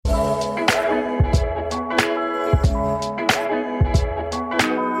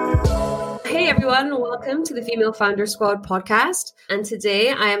welcome to the Female Founder Squad podcast. And today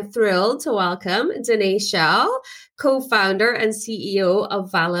I am thrilled to welcome Danae Schell, co-founder and CEO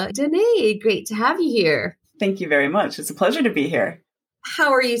of Vala. Danae, great to have you here. Thank you very much. It's a pleasure to be here.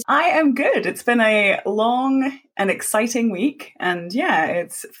 How are you? I am good. It's been a long and exciting week. And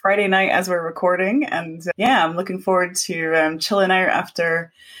it's Friday night as we're recording. And I'm looking forward to chilling out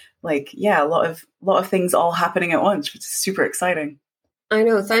after a lot of things all happening at once, which is super exciting. I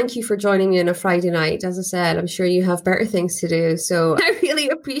know. Thank you for joining me on a Friday night. As I said, I'm sure you have better things to do. So I really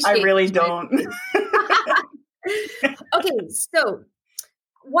appreciate it. I really don't. Okay, so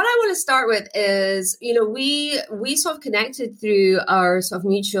what I want to start with is, we sort of connected through our sort of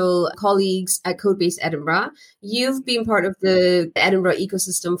mutual colleagues at Codebase Edinburgh. You've been part of the Edinburgh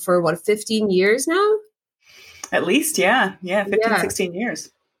ecosystem for 15 years now? At least, 16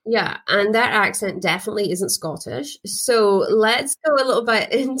 years. Yeah, and that accent definitely isn't Scottish. So let's go a little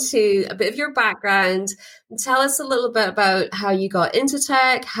bit into a bit of your background. Tell us a little bit about how you got into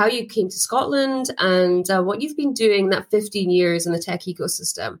tech, how you came to Scotland, and what you've been doing that 15 years in the tech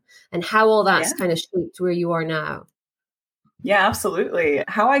ecosystem, and how all that's kind of shaped where you are now. Yeah, absolutely.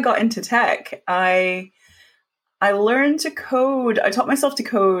 How I got into tech, I learned to code. I taught myself to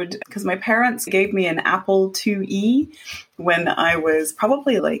code because my parents gave me an Apple IIe when I was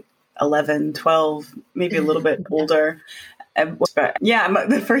probably 11, 12, maybe a little bit older. But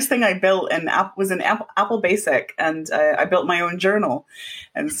the first thing I built was an Apple Basic, and I built my own journal.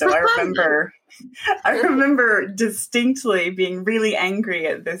 And so I remember distinctly being really angry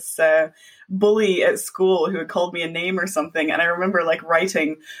at this bully at school who had called me a name or something. And I remember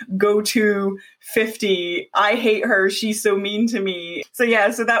writing, "Go to 50, I hate her, she's so mean to me." So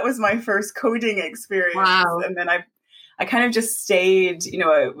that was my first coding experience. Wow. And then I kind of just stayed,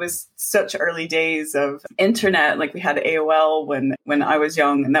 it was such early days of internet. We had AOL when I was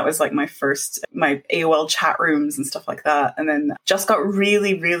young, and that was my AOL chat rooms and stuff like that. And then just got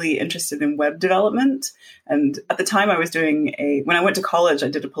really, really interested in web development. And at the time I was when I went to college, I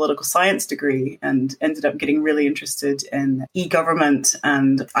did a political science degree and ended up getting really interested in e-government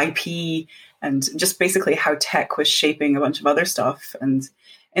and IP and just basically how tech was shaping a bunch of other stuff, and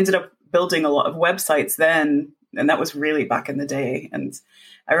ended up building a lot of websites then. And that was really back in the day. And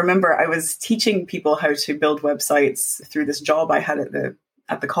I remember I was teaching people how to build websites through this job I had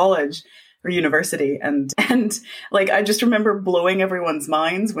at the college or university. And I just remember blowing everyone's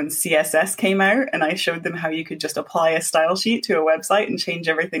minds when CSS came out, and I showed them how you could just apply a style sheet to a website and change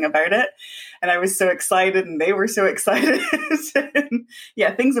everything about it. And I was so excited, and they were so excited.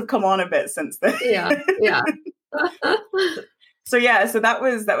 Things have come on a bit since then. Yeah. So that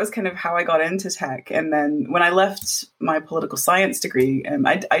was kind of how I got into tech. And then when I left my political science degree,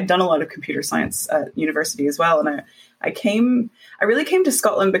 I'd done a lot of computer science at university as well. And I really came to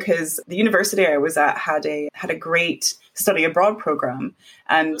Scotland because the university I was at had a great study abroad program.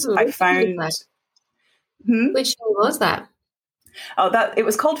 And I found... Which one was that? It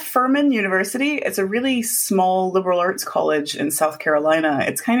was called Furman University. It's a really small liberal arts college in South Carolina.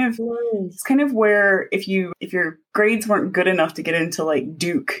 It's kind of where if your grades weren't good enough to get into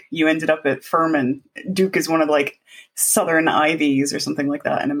Duke, you ended up at Furman. Duke is one of Southern Ivies or something like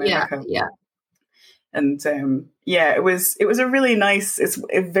that in America. Yeah. And it was a really nice. It's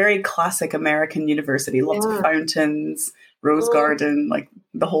a very classic American university. Lots of fountains, rose garden,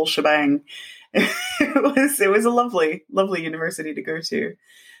 the whole shebang. It was a lovely, lovely university to go to.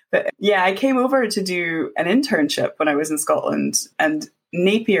 But I came over to do an internship when I was in Scotland, and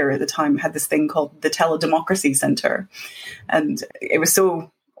Napier at the time had this thing called the Teledemocracy Centre. And it was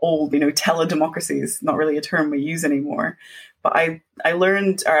so old, teledemocracy is not really a term we use anymore. But I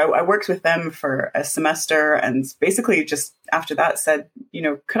worked with them for a semester, and basically just after that said,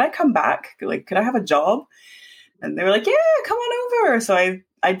 could I come back? Could I have a job? And they were like, yeah, come on over. So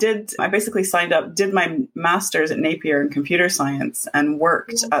I basically signed up, did my master's at Napier in computer science, and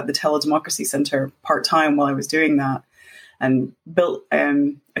worked at the Teledemocracy Centre part-time while I was doing that, and built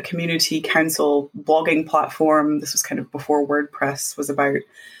a community council blogging platform. This was kind of before WordPress was about,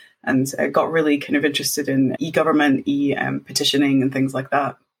 and I got really kind of interested in e-government, petitioning and things like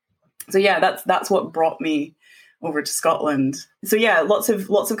that. So that's what brought me over to Scotland. So lots of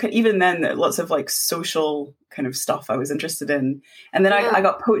even then lots of social kind of stuff I was interested in. And then I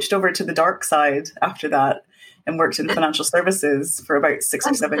got poached over to the dark side after that and worked in financial services for about 6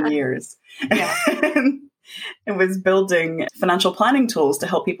 or 7 years. And was building financial planning tools to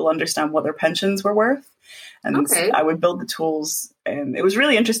help people understand what their pensions were worth. And I would build the tools. And it was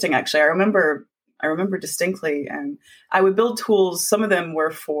really interesting, actually. I remember I remember distinctly, I would build tools. Some of them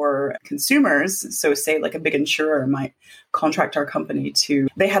were for consumers. So say like a big insurer might contract our company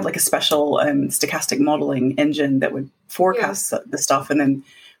they had like a special stochastic modeling engine that would forecast the stuff. And then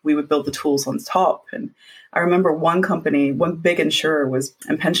we would build the tools on top. And I remember one big insurer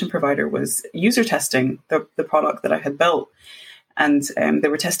and pension provider was user testing the product that I had built. And they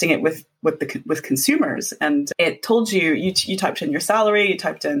were testing it with consumers, and it told you typed in your salary, you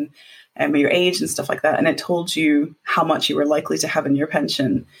typed in your age and stuff like that, and it told you how much you were likely to have in your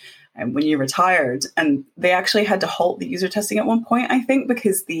pension when you retired. And they actually had to halt the user testing at one point, I think,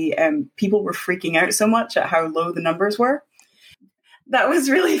 because the people were freaking out so much at how low the numbers were. That was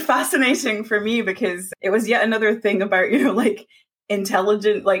really fascinating for me, because it was yet another thing about, like,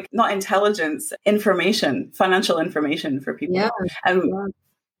 intelligent, like not intelligence, financial information for people. Yeah. And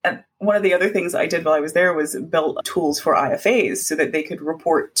one of the other things I did while I was there was build tools for IFAs so that they could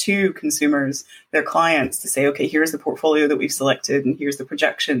report to consumers, their clients, to say, okay, here's the portfolio that we've selected and here's the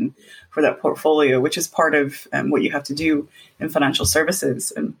projection for that portfolio, which is part of what you have to do in financial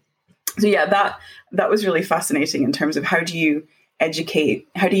services. And so, yeah, that was really fascinating in terms of how do you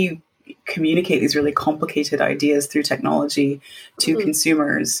communicate these really complicated ideas through technology to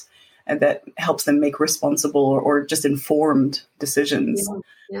consumers, and that helps them make responsible or just informed decisions.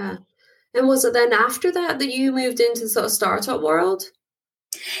 Yeah. And was it then after that you moved into the sort of startup world?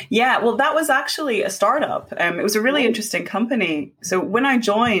 Yeah, well, that was actually a startup. It was a really interesting company. So when I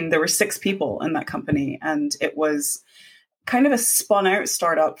joined, there were 6 people in that company, and it was kind of a spun out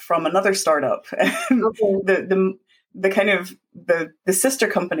startup from another startup. Okay. The sister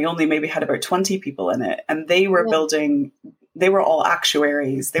company only maybe had about 20 people in it, and they were they were all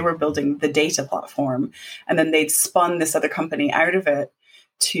actuaries. They were building the data platform, and then they'd spun this other company out of it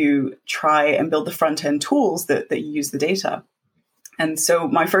to try and build the front end tools that use the data. And so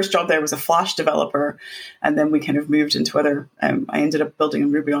my first job there was a Flash developer, and then we kind of moved into other, I ended up building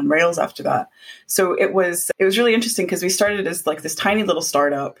in Ruby on Rails after that. So it was really interesting, because we started as like this tiny little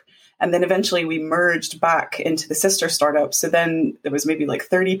startup, and then eventually we merged back into the sister startup. So then there was maybe like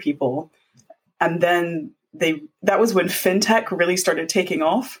 30 people. And then that was when fintech really started taking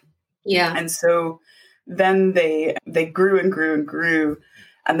off. Yeah. And so then they grew and grew and grew.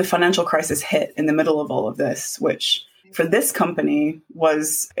 And the financial crisis hit in the middle of all of this, which for this company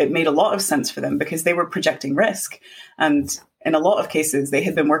it made a lot of sense for them, because they were projecting risk. And in a lot of cases, they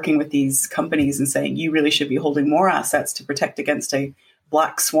had been working with these companies and saying, you really should be holding more assets to protect against a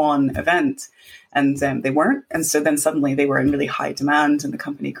black swan event. And they weren't. And so then suddenly they were in really high demand, and the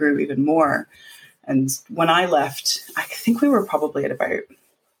company grew even more. And when I left, I think we were probably at about,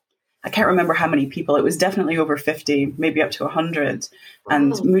 I can't remember how many people. It was definitely over 50, maybe up to 100. Wow.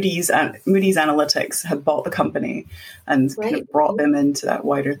 And Moody's Analytics had bought the company and kind of brought them into that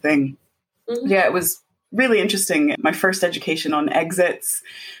wider thing. Mm-hmm. Yeah, it was really interesting. My first education on exits.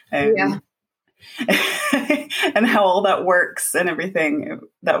 And how all that works and everything.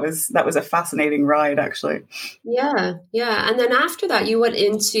 That was a fascinating ride, actually. Yeah. And then after that, you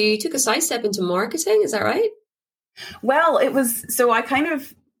took a sidestep into marketing. Is that right? Well, it was, so I kind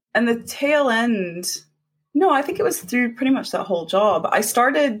of, and the tail end, no, I think it was through pretty much that whole job. I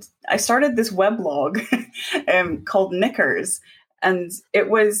started this weblog called Knickers, and it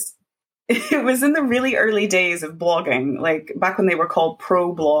was in the really early days of blogging, like back when they were called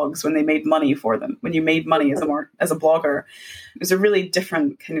pro blogs, when they made money for them, when you made money as a blogger. It was a really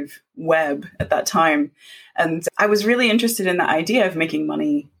different kind of web at that time. And I was really interested in the idea of making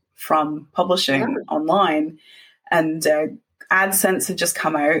money from publishing online. And AdSense had just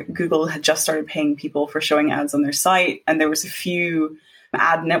come out. Google had just started paying people for showing ads on their site. And there was a few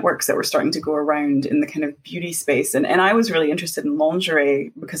ad networks that were starting to go around in the kind of beauty space. And I was really interested in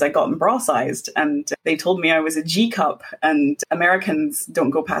lingerie because I got in bra sized, and they told me I was a G cup and Americans don't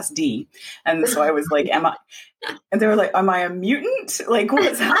go past D. And so I was like, and they were like, am I a mutant? Like,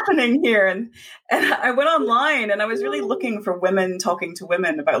 what's happening here? And I went online, and I was really looking for women talking to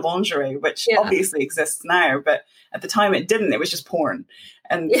women about lingerie, which obviously exists now, but at the time it didn't. It was just porn.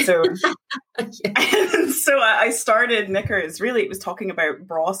 And so, and so I started Knickers. Really, it was talking about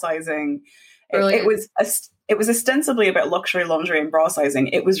bra sizing. It was ostensibly about luxury lingerie and bra sizing.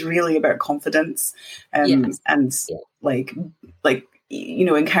 It was really about confidence, and like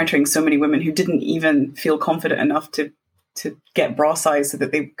encountering so many women who didn't even feel confident enough to get bra size so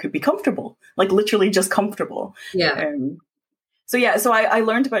that they could be comfortable, like literally just comfortable. Yeah. So I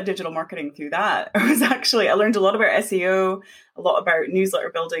learned about digital marketing through that. I learned a lot about SEO, a lot about newsletter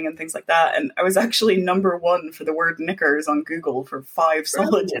building and things like that. And I was actually number one for the word knickers on Google for 5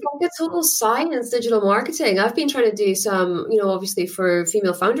 solid days. It's like a total science, digital marketing. I've been trying to do some, obviously for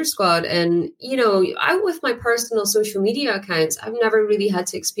Female Founder Squad. And, out with my personal social media accounts, I've never really had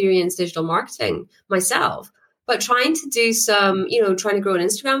to experience digital marketing myself. But trying to do some, trying to grow an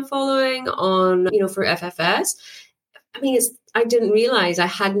Instagram following on, for FFS, I didn't realize, I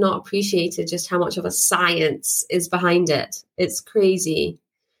had not appreciated just how much of a science is behind it. It's crazy.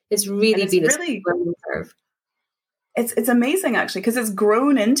 It's really been a learning curve. It's amazing, actually, because it's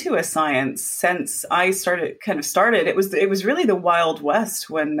grown into a science since I started. It was really the Wild West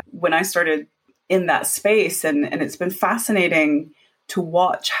when I started in that space, and it's been fascinating to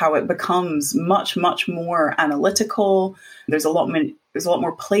watch how it becomes much, much more analytical. There's a lot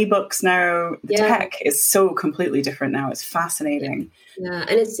more playbooks now. The tech is so completely different now. It's fascinating. Yeah,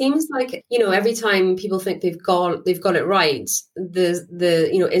 and it seems like, every time people think they've got it right, the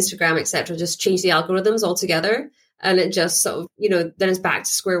Instagram, etc., just change the algorithms altogether, and it just sort of, then it's back to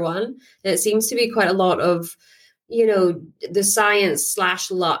square one. And it seems to be quite a lot of, the science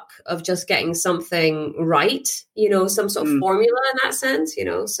 / luck of just getting something right, some sort of formula in that sense,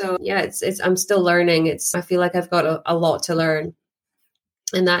 So yeah, it's I'm still learning. I feel like I've got a lot to learn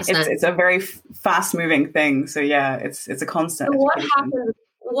in that sense. It's a very fast moving thing. So yeah, it's a constant. So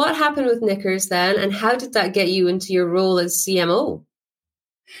what happened with Knickers then, and how did that get you into your role as CMO?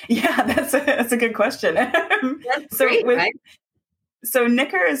 Yeah, that's a good question. That's great, right? So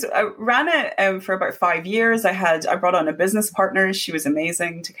Knickers, I ran it for about 5 years. I brought on a business partner. She was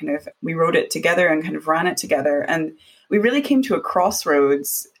amazing we wrote it together and kind of ran it together. And we really came to a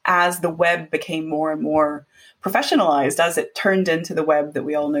crossroads as the web became more and more professionalized, as it turned into the web that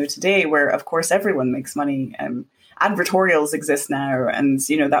we all know today, where of course everyone makes money. Advertorials exist now. And,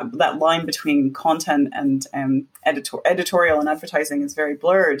 that line between content and editorial and advertising is very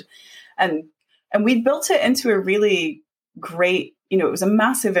blurred. And we built it into a really great, it was a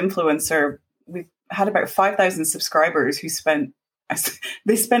massive influencer. We've had about 5,000 subscribers who spent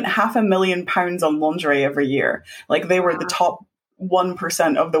 £500,000 on lingerie every year. Like, they were the top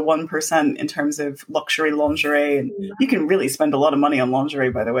 1% of the 1% in terms of luxury lingerie. And you can really spend a lot of money on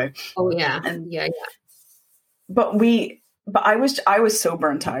lingerie, by the way. Oh yeah. But I was so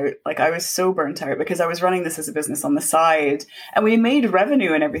burnt out. Like, I was so burnt out because I was running this as a business on the side, and we made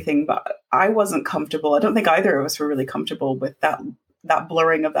revenue and everything, but I wasn't comfortable. I don't think either of us were really comfortable with that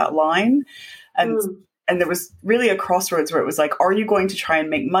blurring of that line. And there was really a crossroads where it was like, are you going to try and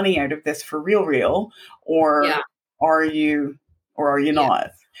make money out of this for real, or are you not?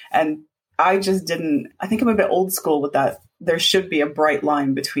 And I just didn't. I think I'm a bit old school with that. There should be a bright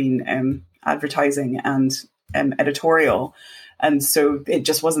line between advertising and editorial. And so it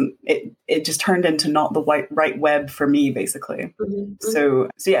just wasn't, it just turned into not the right web for me, basically. Mm-hmm.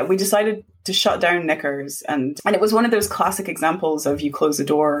 So yeah, we decided to shut down Knickers, and it was one of those classic examples of you close a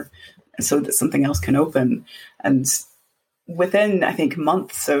door so that something else can open. And within, I think,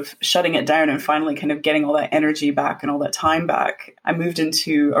 months of shutting it down and finally kind of getting all that energy back and all that time back, I moved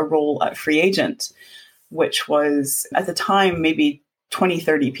into a role at Free Agent, which was at the time maybe 20,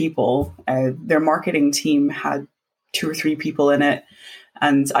 30 people. Their marketing team had 2 or 3 people in it.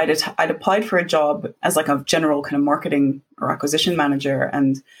 And I'd applied for a job as like a general kind of marketing or acquisition manager.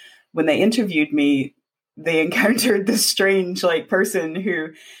 And when they interviewed me, they encountered this strange person who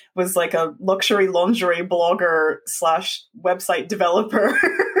was like a luxury lingerie blogger / website developer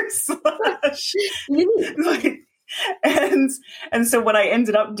and so what I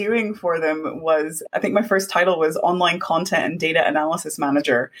ended up doing for them was, I think my first title was online content and data analysis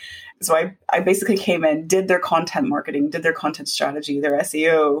manager. So I basically came in, did their content marketing, did their content strategy, their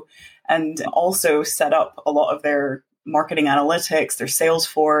SEO, and also set up a lot of their marketing analytics, their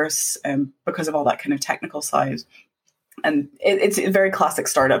Salesforce, because of all that kind of technical side. And it's a very classic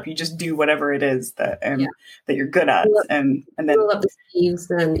startup. You just do whatever it is that you're good at, and then roll up the sleeves.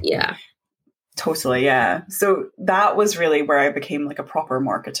 And totally, yeah. So that was really where I became like a proper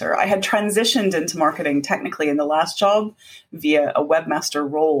marketer. I had transitioned into marketing technically in the last job via a webmaster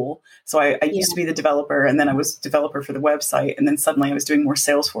role. So I used to be the developer, and then I was developer for the website, and then suddenly I was doing more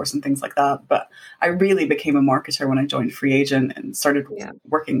Salesforce and things like that. But I really became a marketer when I joined Free Agent and started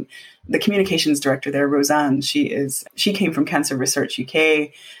working. The communications director there, Roseanne, she came from Cancer Research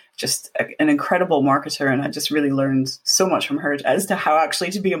UK. Just an incredible marketer, and I just really learned so much from her as to how actually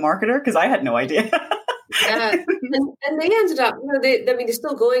to be a marketer, because I had no idea. And they ended up, they're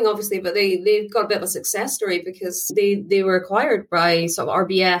still going obviously, but they've got a bit of a success story because they were acquired by sort of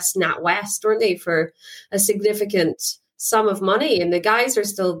RBS, NatWest, weren't they, for a significant sum of money, and the guys are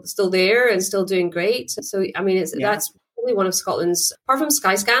still there and still doing great. So I mean, that's probably one of Scotland's, apart from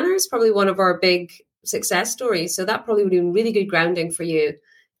Skyscanners, probably one of our big success stories. So that probably would have been really good grounding for you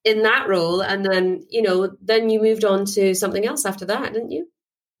in that role. And then, then you moved on to something else after that, didn't you?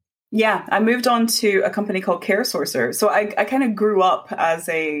 Yeah, I moved on to a company called CareSourcer. So I kind of grew up as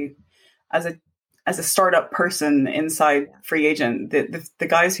a startup person inside Free Agent. The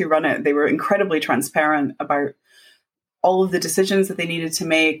guys who run it, they were incredibly transparent about all of the decisions that they needed to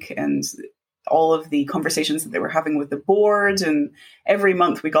make and all of the conversations that they were having with the board. And every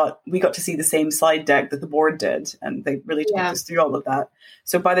month we got to see the same slide deck that the board did, and they really talked us through all of that.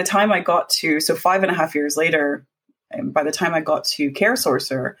 So by the time I got to 5.5 years later, and by the time I got to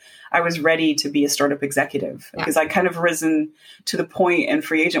CareSourcer, I was ready to be a startup executive because I kind of risen to the point in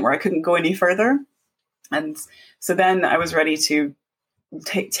Free Agent where I couldn't go any further. And so then I was ready to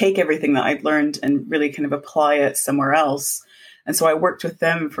take everything that I'd learned and really kind of apply it somewhere else. And so I worked with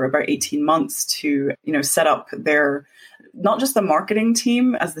them for about 18 months to, set up their, not just the marketing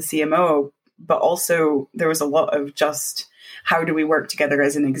team as the CMO, but also there was a lot of just, how do we work together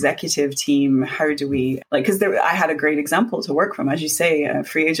as an executive team? How do we, because I had a great example to work from. As you say,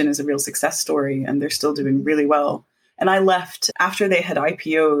 Free Agent is a real success story and they're still doing really well. And I left after they had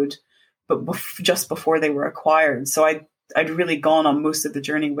IPO'd, but just before they were acquired. So I'd really gone on most of the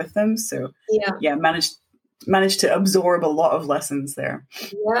journey with them. So managed to absorb a lot of lessons there.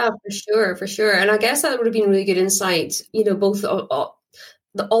 Yeah, for sure. And I guess that would have been really good insight, both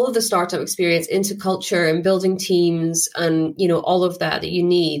all of the startup experience into culture and building teams and, all of that you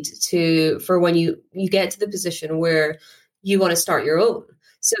need for when you get to the position where you want to start your own.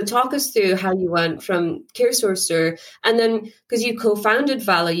 So talk us through how you went from CareSourcer, and then because you co-founded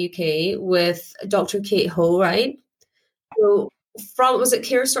Vala UK with Dr. Kate Ho, right? So was it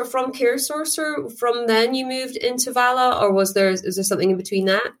CareSourcer, from then you moved into Vala, or is there something in between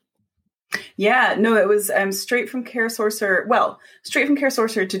that? Yeah, no, it was straight from CareSourcer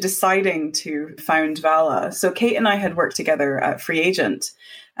to deciding to found Vala. So Kate and I had worked together at Free Agent,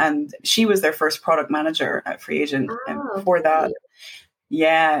 and she was their first product manager at Free Agent. And before that,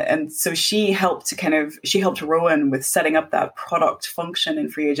 and so she helped Rowan with setting up that product function in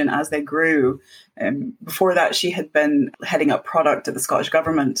Free Agent as they grew. Before that, she had been heading up product at the Scottish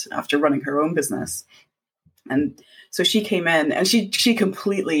Government after running her own business. And so she came in and she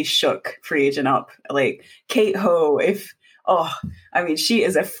completely shook Free Agent up. Like Kate Ho, she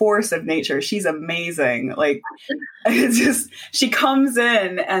is a force of nature. She's amazing. Like, it's just, she comes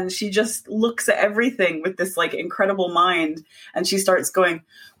in and she just looks at everything with this like incredible mind. And she starts going,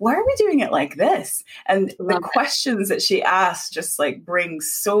 why are we doing it like this? And the questions that she asks just like bring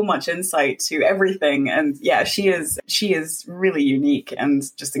so much insight to everything. And she is really unique and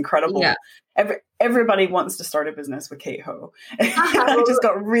just incredible. Yeah. Everybody wants to start a business with Kate Ho. I just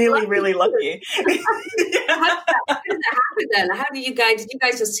got really, really lucky. How did that happen then? Did you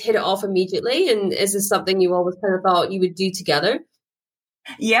guys just hit it off immediately? And is this something you always kind of thought you would do together?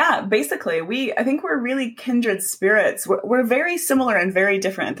 Yeah, basically, I think we're really kindred spirits. We're very similar and very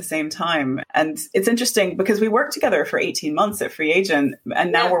different at the same time. And it's interesting because we worked together for 18 months at Free Agent,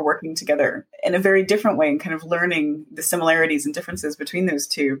 and now we're working together in a very different way and kind of learning the similarities and differences between those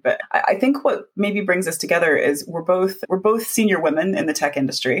two. But I think what maybe brings us together is we're both senior women in the tech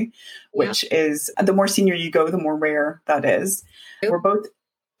industry, which is, the more senior you go, the more rare that is. We're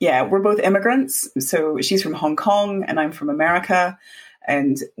both immigrants. So she's from Hong Kong and I'm from America.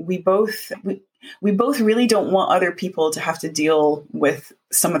 And we both really don't want other people to have to deal with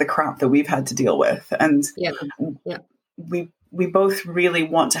some of the crap that we've had to deal with. And we both really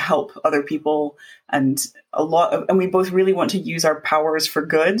want to help other people, and we both really want to use our powers for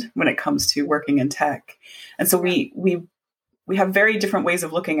good when it comes to working in tech. And so we have very different ways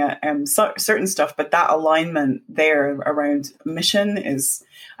of looking at certain stuff, but that alignment there around mission is,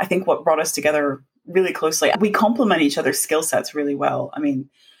 I think, what brought us together really closely. We complement each other's skill sets really well. I mean,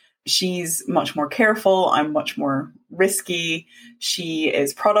 she's much more careful. I'm much more risky. She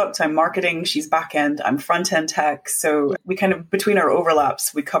is product. I'm marketing. She's back end. I'm front end tech. So we kind of, between our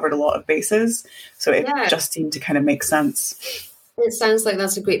overlaps, we covered a lot of bases. So it just seemed to kind of make sense. It sounds like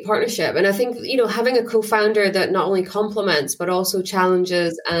that's a great partnership. And I think, having a co-founder that not only complements, but also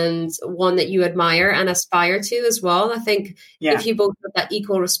challenges, and one that you admire and aspire to as well. I think if you both have that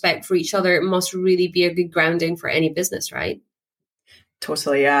equal respect for each other, it must really be a good grounding for any business, right?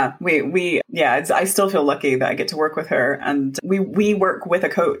 Totally. Yeah. I still feel lucky that I get to work with her, and we work with a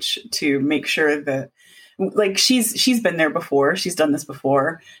coach to make sure that, like, she's been there before. She's done this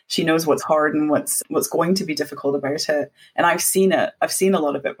before. She knows what's hard and what's going to be difficult about it. And I've seen it. I've seen a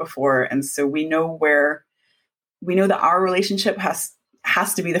lot of it before. And so we know where we know that our relationship has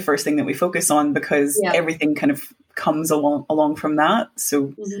to be the first thing that we focus on, because everything kind of comes along from that.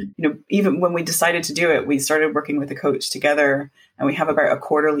 So, even when we decided to do it, we started working with a coach together, and we have about a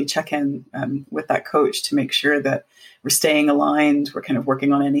quarterly check-in with that coach to make sure that we're staying aligned. We're kind of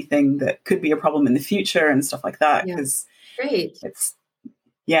working on anything that could be a problem in the future and stuff like that. Because great. It's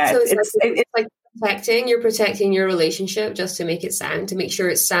like protecting your relationship just to make it sound, to make sure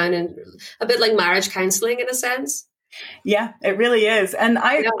it's sound, and a bit like marriage counseling in a sense. Yeah, it really is. And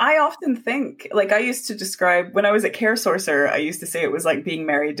I often think, like, I used to describe, when I was at CareSourcer, I used to say it was like being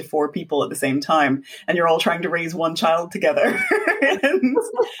married to 4 people at the same time, and you're all trying to raise one child together.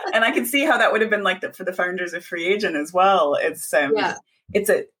 and I can see how that would have been like that for the founders of Free Agent as well. It's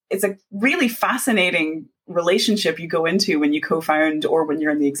a really fascinating relationship you go into when you co-found, or when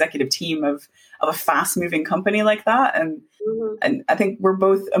you're in the executive team of a fast moving company like that. And I think we're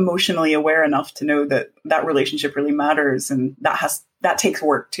both emotionally aware enough to know that relationship really matters, and that takes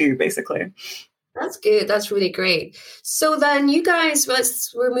work too, basically. That's good. That's really great. So then you guys,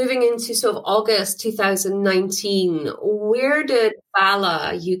 we're moving into sort of August 2019. Where did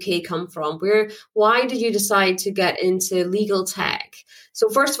Vala UK come from? Why did you decide to get into legal tech? So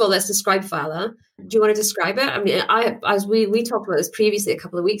first of all, let's describe Vala. Do you want to describe it? I mean, as we talked about this previously a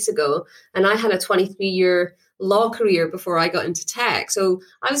couple of weeks ago, and I had a 23-year law career before I got into tech. So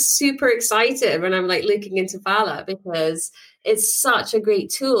I was super excited when I'm like looking into Vala, because it's such a great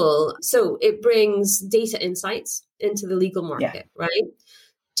tool. So it brings data insights into the legal market, right?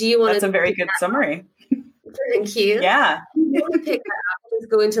 Do you want That's a very good summary. Thank you. Yeah. Pick that up. Let's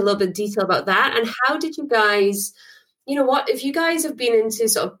go into a little bit of detail about that. And how did you guys, if you guys have been into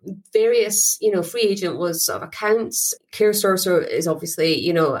sort of various, Free Agent was sort of accounts, CareSourcer is obviously,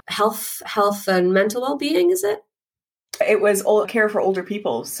 health and mental well-being, is it? It was care for older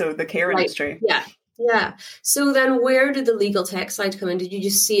people, so the care industry. Yeah. So then where did the legal tech side come in? Did you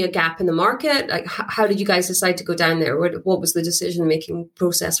just see a gap in the market? Like, how did you guys decide to go down there? What was the decision-making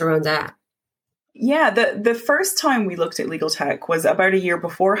process around that? Yeah, the first time we looked at legal tech was about a year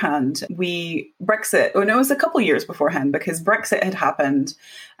beforehand. It was a couple of years beforehand, because Brexit had happened,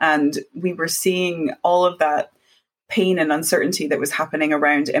 and we were seeing all of that pain and uncertainty that was happening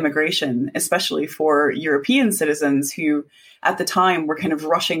around immigration, especially for European citizens who at the time were kind of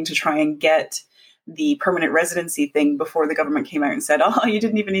rushing to try and get the permanent residency thing before the government came out and said, oh, you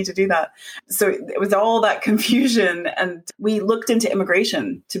didn't even need to do that. So it was all that confusion. And we looked into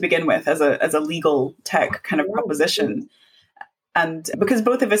immigration to begin with as a legal tech kind of proposition. And because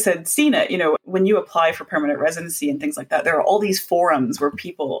both of us had seen it, when you apply for permanent residency and things like that, there are all these forums where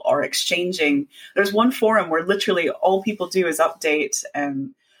people are exchanging. There's one forum where literally all people do is update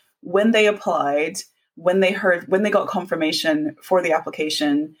when they applied, when they got confirmation for the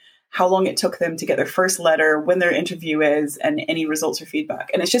application, how long it took them to get their first letter, when their interview is, and any results or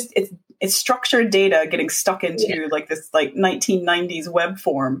feedback. And it's structured data getting stuck into like this like 1990s web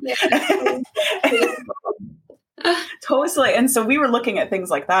form. Totally. And so we were looking at things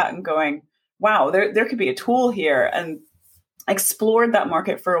like that and going, wow, there could be a tool here, and explored that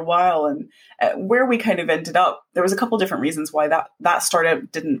market for a while. And where we kind of ended up, there was a couple different reasons why that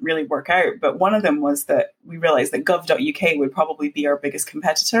startup didn't really work out. But one of them was that we realized that gov.uk would probably be our biggest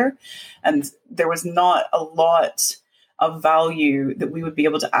competitor. And there was not a lot of value that we would be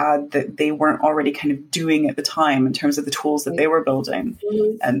able to add that they weren't already kind of doing at the time in terms of the tools that they were building.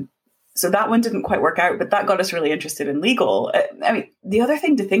 And so that one didn't quite work out, but that got us really interested in legal. I mean, the other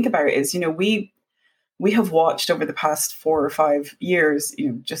thing to think about is, we have watched over the past 4 or 5 years,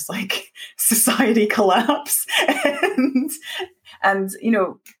 just like society collapse. and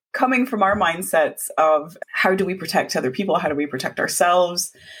coming from our mindsets of how do we protect other people? How do we protect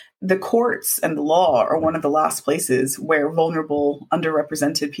ourselves? The courts and the law are one of the last places where vulnerable,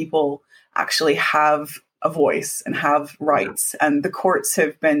 underrepresented people actually have a voice and have rights. And the courts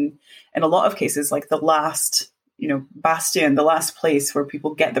have been, in a lot of cases, like the last bastion, the last place where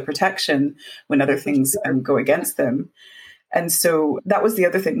people get the protection when other things go against them. And so that was the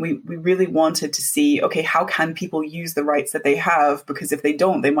other thing. We really wanted to see, okay, how can people use the rights that they have? Because if they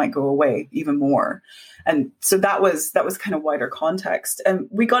don't, they might go away even more. And so that was kind of wider context. And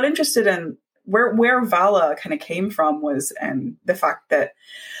we got interested in where Vala kind of came from was the fact that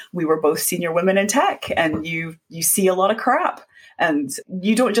we were both senior women in tech, and you see a lot of crap, and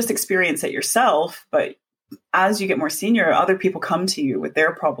you don't just experience it yourself, but as you get more senior, other people come to you with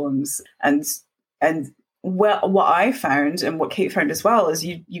their problems. And what I found, and what Kate found as well, is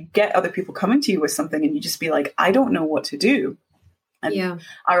you get other people coming to you with something, and you just be like, I don't know what to do. And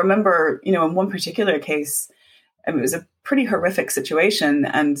I remember, in one particular case, it was a pretty horrific situation.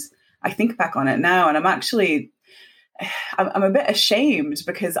 And I think back on it now, and I'm actually, I'm a bit ashamed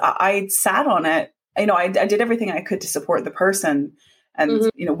because I sat on it. I did everything I could to support the person and,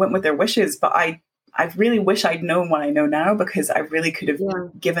 went with their wishes. But I really wish I'd known what I know now, because I really could have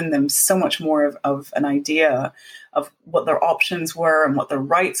given them so much more of an idea of what their options were and what their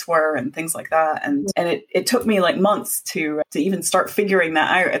rights were and things like that. And it took me like months to even start figuring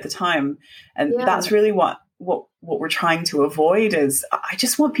that out at the time. And that's really what we're trying to avoid. Is I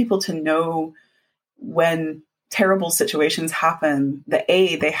just want people to know when terrible situations happen that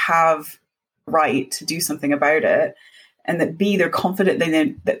A, they have right to do something about it, and that B, they're confident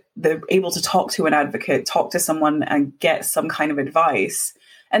that they're able to talk to an advocate, talk to someone and get some kind of advice.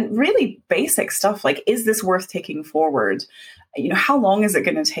 And really basic stuff like, is this worth taking forward? How long is it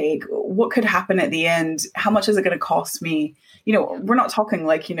going to take? What could happen at the end? How much is it going to cost me? We're not talking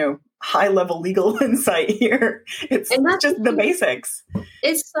like, high level legal insight here. It's just the basics.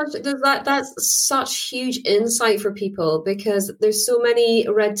 That's such huge insight for people, because there's so many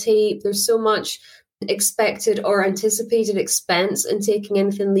red tape. There's so much expected or anticipated expense in taking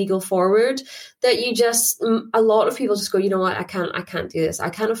anything legal forward that a lot of people just go, you know what, I can't do this. I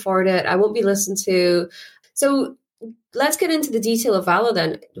can't afford it. I won't be listened to. So let's get into the detail of Vala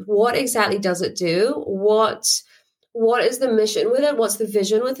then. What exactly does it do? What is the mission with it? What's the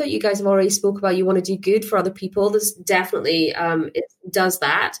vision with it? You guys have already spoke about you want to do good for other people. This definitely it does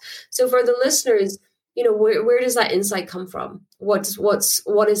that. So for the listeners, where does that insight come from? What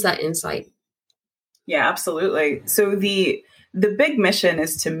is that insight? Yeah, absolutely. So the big mission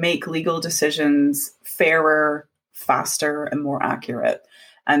is to make legal decisions fairer, faster, and more accurate.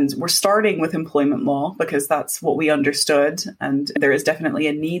 And we're starting with employment law because that's what we understood, and there is definitely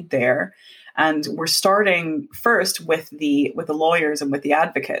a need there. And we're starting first with the lawyers and with the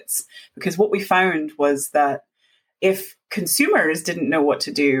advocates, because what we found was that if consumers didn't know what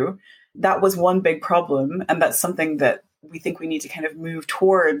to do, that was one big problem. And that's something that we think we need to kind of move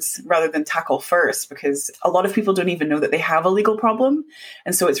towards rather than tackle first, because a lot of people don't even know that they have a legal problem.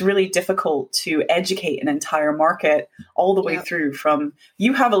 And so it's really difficult to educate an entire market all the way through from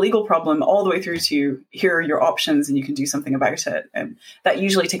you have a legal problem all the way through to here are your options and you can do something about it. And that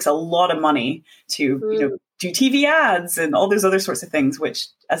usually takes a lot of money to, do TV ads and all those other sorts of things, which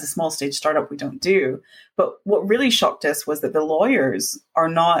as a small stage startup, we don't do. But what really shocked us was that the lawyers are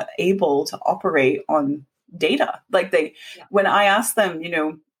not able to operate on data. Like when I ask them,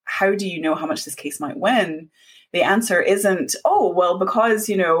 how do you know how much this case might win? The answer isn't, because,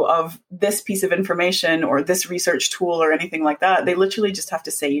 of this piece of information or this research tool or anything like that. They literally just have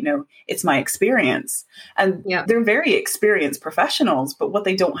to say, it's my experience. And they're very experienced professionals, but what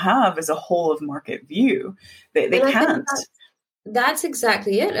they don't have is a whole of market view. They can't. That's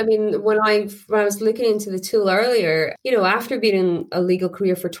exactly it. I mean, when I was looking into the tool earlier, after being in a legal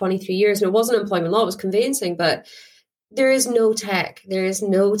career for 23 years, and it wasn't employment law, it was conveyancing, but there is no tech. There is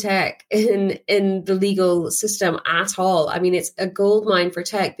no tech in the legal system at all. I mean, it's a goldmine for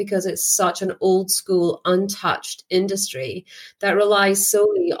tech because it's such an old school, untouched industry that relies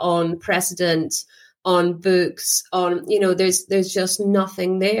solely on precedent, on books, on, there's just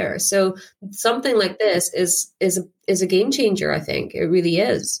nothing there. So something like this is a game changer, I think. It really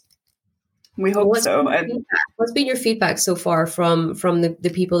is. We hope so. What's been your feedback so far from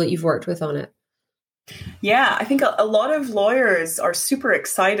the people that you've worked with on it? Yeah, I think a lot of lawyers are super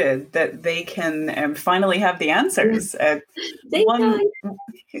excited that they can finally have the answers.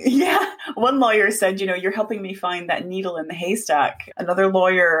 One lawyer said, you're helping me find that needle in the haystack. Another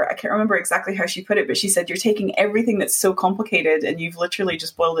lawyer, I can't remember exactly how she put it, but she said, you're taking everything that's so complicated and you've literally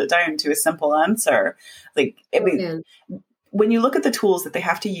just boiled it down to a simple answer. When you look at the tools that they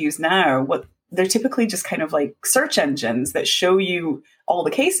have to use now, they're typically just kind of like search engines that show you all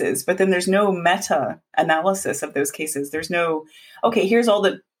the cases, but then there's no meta analysis of those cases. There's no, here's all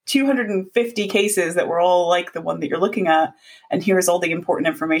the 250 cases that were all like the one that you're looking at, and here's all the important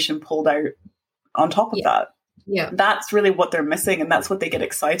information pulled out on top of that. Yeah. That's really what they're missing, and that's what they get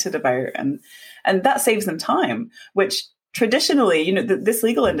excited about. And that saves them time, which traditionally, this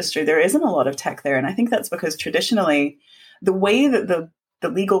legal industry, there isn't a lot of tech there. And I think that's because traditionally the way that the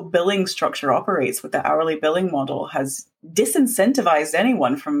legal billing structure operates with the hourly billing model has disincentivized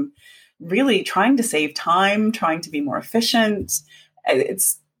anyone from really trying to save time, trying to be more efficient.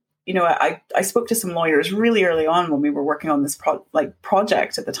 It's, I spoke to some lawyers really early on when we were working on this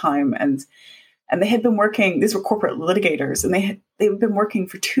project at the time, and they had been working, these were corporate litigators, and they've been working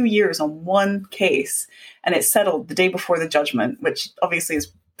for 2 years on one case, and it settled the day before the judgment, which obviously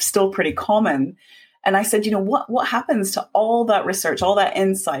is still pretty common. And I said, what happens to all that research, all that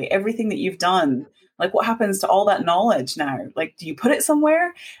insight, everything that you've done? Like, what happens to all that knowledge now? Like, do you put it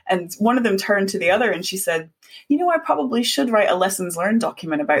somewhere? And one of them turned to the other and she said, I probably should write a lessons learned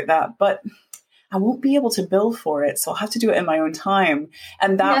document about that, but I won't be able to bill for it. So I'll have to do it in my own time.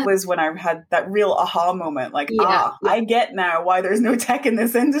 And that was when I had that real aha moment, like, I get now why there's no tech in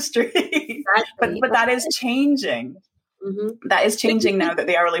this industry. Exactly. but that is changing. Mm-hmm. That is changing now that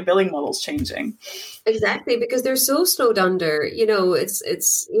the hourly billing model is changing. Exactly, because they're so snowed under.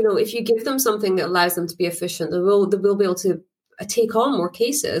 It's if you give them something that allows them to be efficient, they will be able to take on more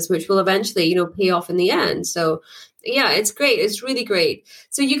cases, which will eventually, pay off in the end. So yeah, it's great. It's really great.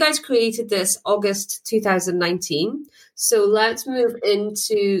 So you guys created this August 2019. So let's move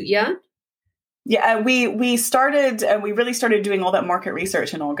into, Yeah, we started, and we really started doing all that market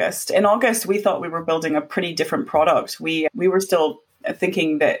research in August. In August, we thought we were building a pretty different product. We were still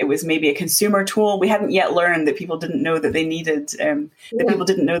thinking that it was maybe a consumer tool. We hadn't yet learned that people didn't know that they needed, people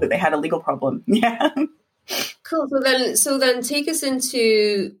didn't know that they had a legal problem. Yeah. Cool. So then take us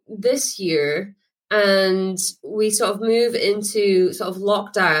into this year, and we sort of move into sort of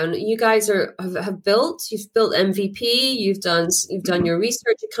lockdown. You guys have built MVP. You've done your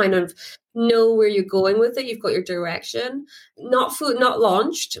research. You kind of know where you're going with it. You've got your direction. Not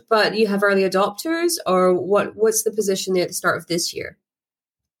launched, but you have early adopters, or what's the position there at the start of this year?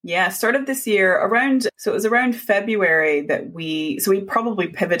 Yeah, start of this year it was around February that we probably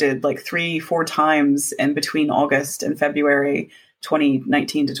pivoted like 3-4 times in between August and February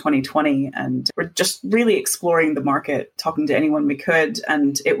 2019 to 2020. And we're just really exploring the market, talking to anyone we could.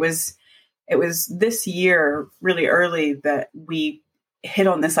 And it was this year, really early, that we hit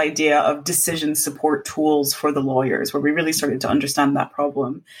on this idea of decision support tools for the lawyers, where we really started to understand that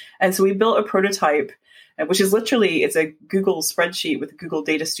problem. And so we built a prototype, which is literally, it's a Google spreadsheet with Google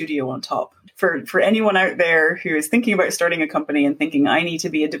Data Studio on top. For anyone out there who is thinking about starting a company and thinking, I need to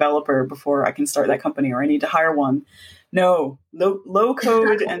be a developer before I can start that company, or I need to hire one. No, low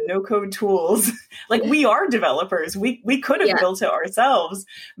code and no code tools. Like, we are developers. We could have built it ourselves,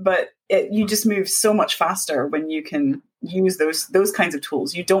 but you just move so much faster when you can use those kinds of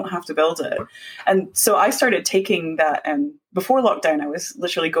tools. You don't have to build it. And so I started taking that, and before lockdown, I was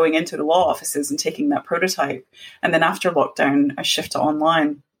literally going into the law offices and taking that prototype. And then after lockdown, I shifted to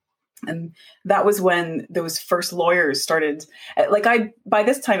online. And that was when those first lawyers started. By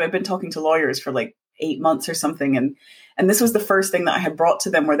this time, I've been talking to lawyers for like 8 months or something. And this was the first thing that I had brought to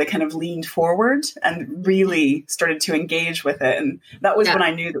them, where they kind of leaned forward and really started to engage with it. And that was when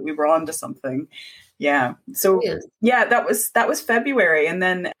I knew that we were onto something. Yeah. So that was February. And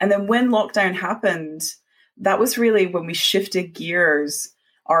then when lockdown happened, that was really when we shifted gears.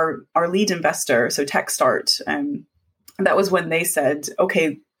 Our lead investor, so Techstart, that was when they said,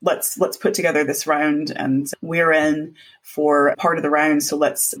 okay, let's put together this round, and we're in for part of the round. So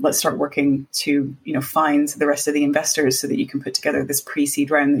let's start working to, find the rest of the investors so that you can put together this pre-seed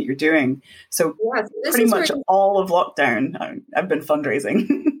round that you're doing. So pretty much all of lockdown, I've been fundraising.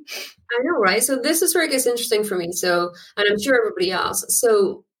 I know, right? So this is where it gets interesting for me. So, and I'm sure everybody else.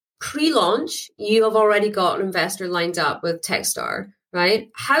 So pre-launch, you have already got an investor lined up with Techstart,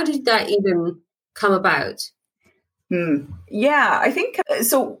 right? How did that even come about? Yeah, I think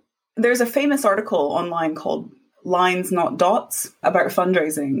so. There's a famous article online called Lines Not Dots about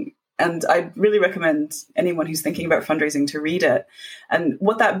fundraising. And I really recommend anyone who's thinking about fundraising to read it. And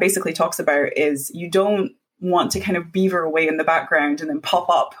what that basically talks about is you don't want to kind of beaver away in the background and then pop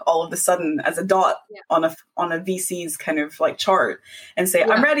up all of a sudden as a dot on a VC's kind of like chart and say,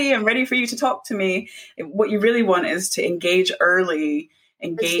 I'm ready for you to talk to me. What you really want is to engage early,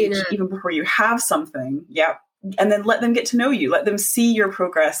 even before you have something. Yeah. And then let them get to know you. Let them see your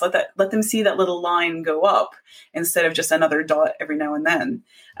progress. Let them see that little line go up instead of just another dot every now and then.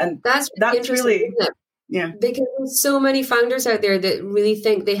 And that's really, because there's so many founders out there that really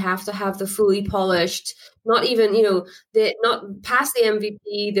think they have to have the fully polished, not even, not past the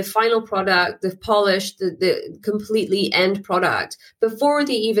MVP, the final product, the polished, the completely end product before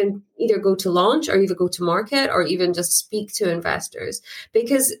they even either go to launch or either go to market or even just speak to investors.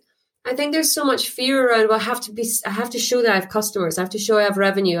 Because I think there's so much fear around, well, I have to show that I have customers. I have to show I have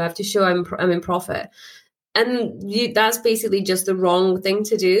revenue. I have to show I'm in profit. And that's basically just the wrong thing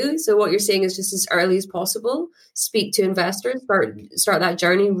to do. So what you're saying is just as early as possible, speak to investors, start that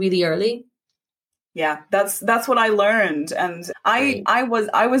journey really early. Yeah, that's what I learned. And I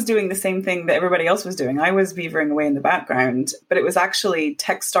was doing the same thing that everybody else was doing. I was beavering away in the background, but it was actually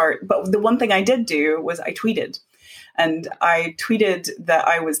Techstart. But the one thing I did do was I tweeted. And I tweeted that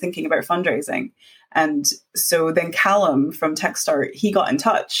I was thinking about fundraising. And so then Callum from Techstart, he got in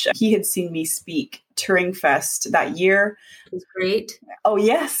touch. He had seen me speak Turing Fest that year. It was great. Oh,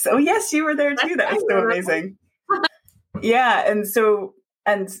 yes. Oh, yes, you were there too. That was so amazing. Yeah. And so,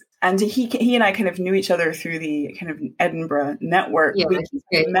 and he and I kind of knew each other through the kind of Edinburgh network. Yeah, we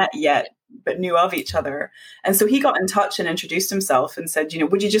hadn't met yet, but knew of each other. And so he got in touch and introduced himself and said,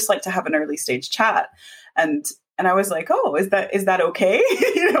 would you just like to have an early stage chat? And I was like, oh, is that okay?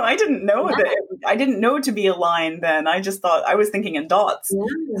 I didn't know I didn't know to be aligned then. I just thought I was thinking in dots.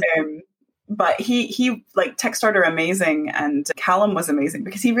 Yeah. But he like Techstart are amazing, and Callum was amazing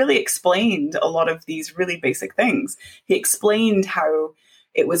because he really explained a lot of these really basic things. He explained how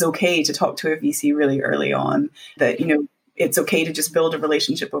it was okay to talk to a VC really early on, that, it's okay to just build a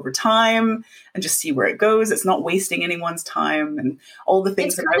relationship over time and just see where it goes. It's not wasting anyone's time and all the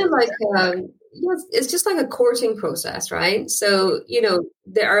things. It's kind of like, it's just like a courting process, right? So,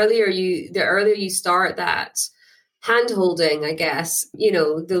 the earlier you start that hand holding, I guess,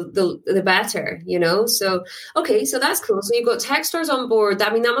 the better, So, okay, so that's cool. So you've got Techstars on board.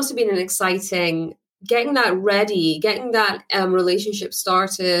 I mean, that must have been an exciting, getting that ready, getting that relationship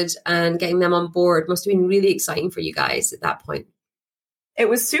started and getting them on board must have been really exciting for you guys at that point. It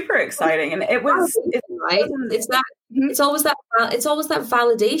was super exciting. And it was, right? It's always that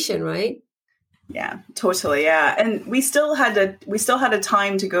validation, right? Yeah, totally. Yeah. And we still had a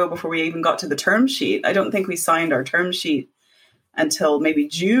time to go before we even got to the term sheet. I don't think we signed our term sheet until maybe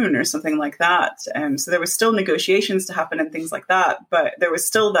June or something like that. So there was still negotiations to happen and things like that. But there was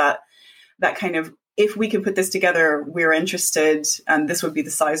still that kind of, if we could put this together, we're interested, and this would be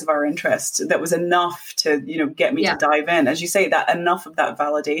the size of our interest. That was enough to, get me to dive in. As you say, that enough of that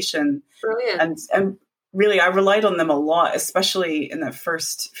validation. Brilliant. And really, I relied on them a lot, especially in the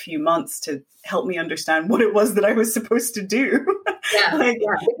first few months, to help me understand what it was that I was supposed to do.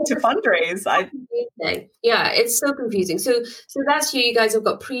 To fundraise. Yeah, it's so confusing. So that's you guys have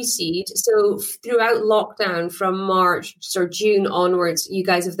got pre-seed. So throughout lockdown from March or June onwards, you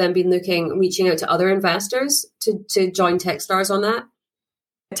guys have then been reaching out to other investors to join Techstars on that?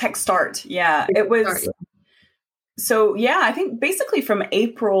 Techstart, yeah. It was... So, yeah, I think basically from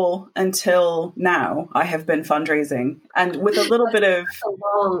April until now, I have been fundraising, and with a little bit of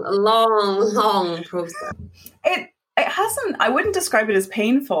a long process. It hasn't. I wouldn't describe it as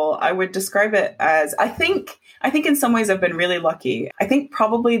painful. I would describe it as I think in some ways I've been really lucky. I think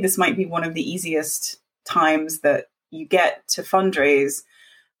probably this might be one of the easiest times that you get to fundraise.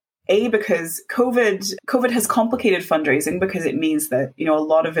 Because COVID has complicated fundraising because it means that, a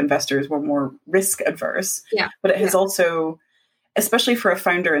lot of investors were more risk adverse. Yeah. But it has also, especially for a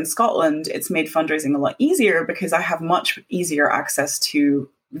founder in Scotland, it's made fundraising a lot easier because I have much easier access to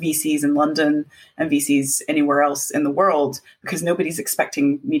VCs in London and VCs anywhere else in the world, because nobody's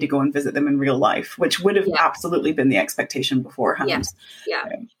expecting me to go and visit them in real life, which would have absolutely been the expectation beforehand. Yes.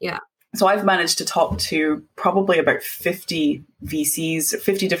 Yeah. So I've managed to talk to probably about 50 VCs,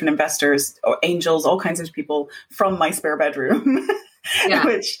 50 different investors or angels, all kinds of people from my spare bedroom,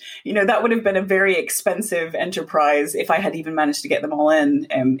 which, that would have been a very expensive enterprise if I had even managed to get them all in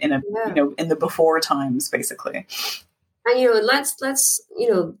the before times, basically. And,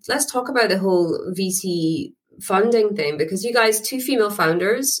 let's talk about the whole VC funding thing, because you guys, 2 female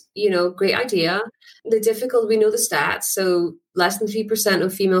founders, great idea. We know the stats. So less than 3%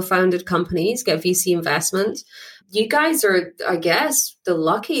 of female founded companies get VC investment. You guys are, I guess, the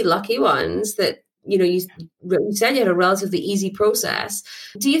lucky ones that, you said you had a relatively easy process.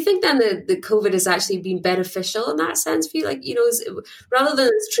 Do you think then that the COVID has actually been beneficial in that sense for you? Like, rather than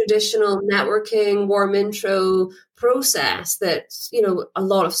this traditional networking, warm intro process that, a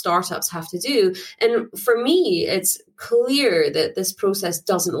lot of startups have to do. And for me, it's clear that this process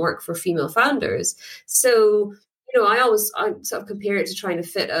doesn't work for female founders. So, I sort of compare it to trying to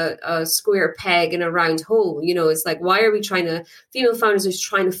fit a square peg in a round hole. It's like, why are we female founders are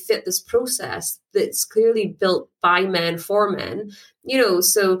trying to fit this process that's clearly built by men for men,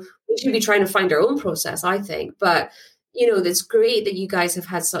 so we should be trying to find our own process, I think. But, it's great that you guys have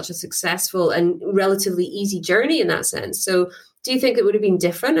had such a successful and relatively easy journey in that sense. So do you think it would have been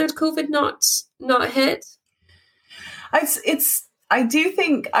different had COVID not hit? I do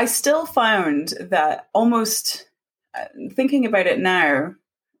think I still found that almost... thinking about it now,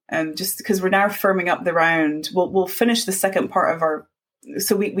 and just because we're now firming up the round, we'll finish the second part of our.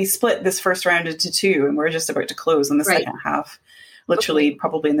 So we split this first round into 2, and we're just about to close on the second half, literally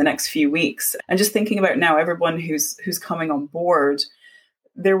probably in the next few weeks. And just thinking about now, everyone who's coming on board,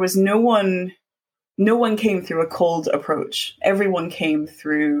 there was no one came through a cold approach. Everyone came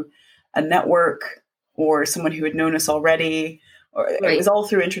through a network or someone who had known us already, It was all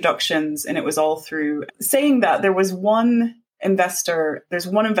through introductions, and it was all through saying that there's one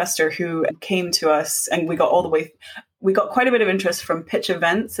investor who came to us, and we got quite a bit of interest from pitch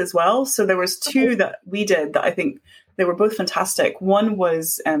events as well. So there was two that we did that I think they were both fantastic. One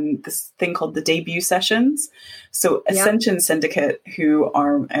was this thing called the debut sessions. So Ascension Syndicate, who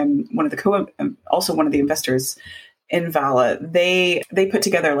are also one of the investors in Vala, they put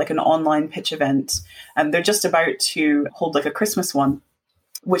together like an online pitch event, and they're just about to hold like a Christmas one,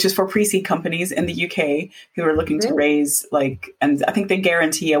 which is for pre-seed companies in the UK who are looking to raise and I think they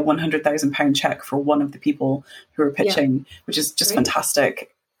guarantee a £100,000 check for one of the people who are pitching, which is just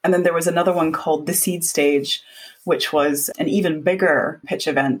fantastic. And then there was another one called the Seed Stage, which was an even bigger pitch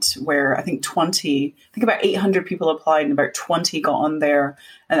event where I think about 800 people applied and about 20 got on there.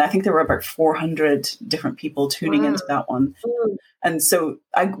 And I think there were about 400 different people tuning into that one. And so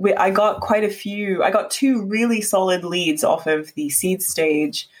I got quite a few. I got 2 really solid leads off of the Seed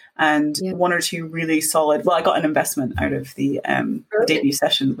Stage and 1 or 2 really solid. Well, I got an investment out of the debut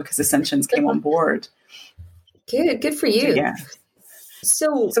session because Ascensions came on board. Good for you. Yeah.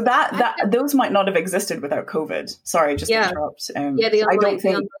 So that those might not have existed without COVID. Sorry, just to interrupt. I don't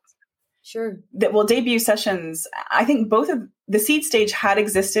think. Sure. Debut sessions, I think both of the Seed Stage had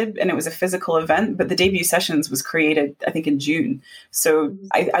existed and it was a physical event, but the debut sessions was created, I think, in June. So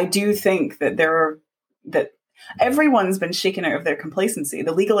I do think that everyone's been shaken out of their complacency,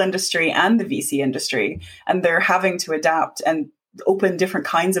 the legal industry and the VC industry, and they're having to adapt and open different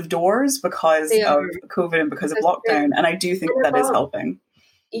kinds of doors because of COVID and because of lockdown. And I do think that is helping.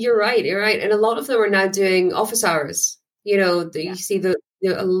 You're right. And a lot of them are now doing office hours. You see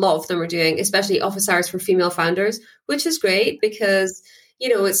a lot of them are doing, especially office hours for female founders, which is great because,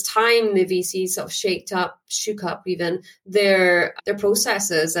 it's time the VCs sort of shook up even their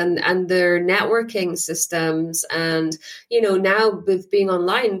processes and their networking systems. And, now with being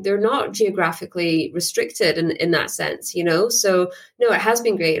online, they're not geographically restricted in that sense, So, no, it has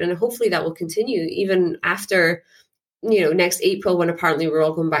been great. And hopefully that will continue even after, next April when apparently we're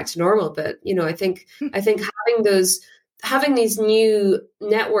all going back to normal. But, I think having these new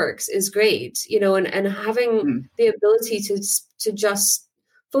networks is great, and having the ability to just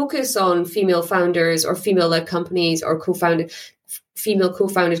focus on female founders or female-led companies or female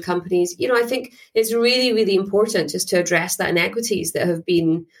co-founded companies. I think it's really, really important just to address that inequities that have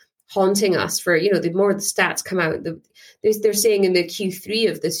been haunting us for, the more the stats come out, they're saying in the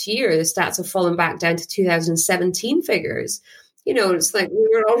Q3 of this year, the stats have fallen back down to 2017 figures. It's like we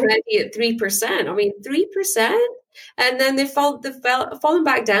were already at 3%. I mean, 3%? And then they've fallen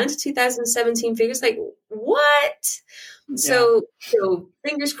back down to 2017 figures. Like, what? Yeah. So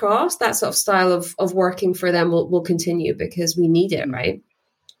fingers crossed that sort of style of working for them will continue because we need it, right?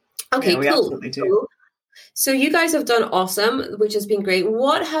 Okay, we cool. Absolutely do. So you guys have done awesome, which has been great.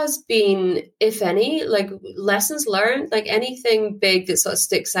 What has been, if any, like lessons learned, like anything big that sort of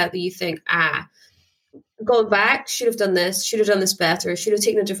sticks out that you think, going back, should have done this better, should have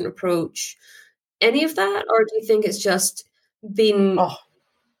taken a different approach? Any of that? Or do you think it's just been... Oh,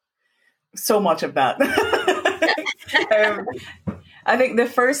 so much of that. I think the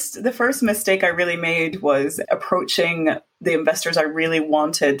first mistake I really made was approaching the investors I really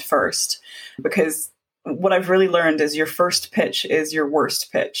wanted first, because what I've really learned is your first pitch is your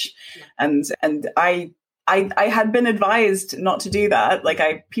worst pitch. And I had been advised not to do that.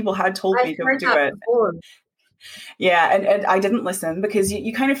 Like people had told me don't do it. Before. Yeah. And I didn't listen because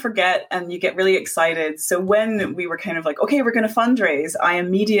you kind of forget and you get really excited. So when we were kind of like, okay, we're going to fundraise, I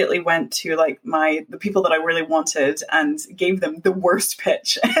immediately went to like the people that I really wanted and gave them the worst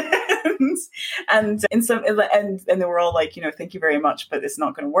pitch. and they were all like, thank you very much, but it's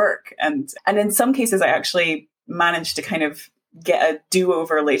not going to work. And in some cases I actually managed to kind of get a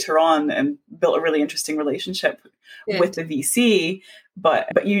do-over later on and built a really interesting relationship with the VC.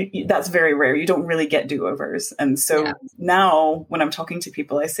 But you that's very rare. You don't really get do-overs. And so now when I'm talking to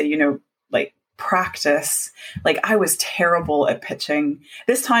people, I say, like practice. Like I was terrible at pitching.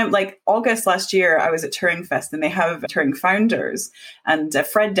 This time, like August last year, I was at Turing Fest and they have Turing founders, and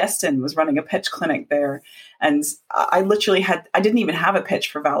Fred Destin was running a pitch clinic there. And I didn't even have a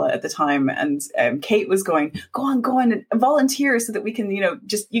pitch for Vala at the time. And Kate was going, go on and volunteer so that we can,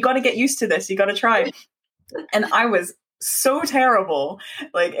 you got to get used to this. You got to try. And I was so terrible.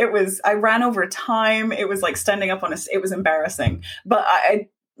 Like I ran over time. It was like standing up it was embarrassing. But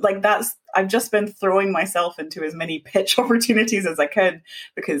I've just been throwing myself into as many pitch opportunities as I could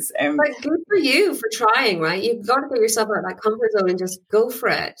because but good for you for trying, right? You've got to get yourself out of that comfort zone and just go for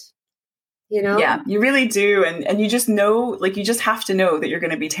it. you know? Yeah, you really do. And you just know, like, you just have to know that you're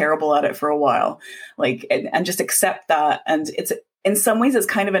going to be terrible at it for a while, like, and just accept that. And it's, in some ways, it's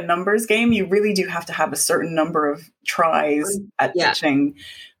kind of a numbers game. You really do have to have a certain number of tries at pitching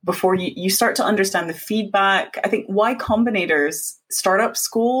before you start to understand the feedback. I think Y Combinator's startup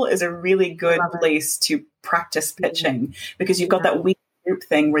school is a really good place to practice pitching, because you've got that week group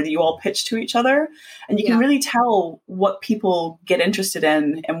thing where you all pitch to each other, and you can really tell what people get interested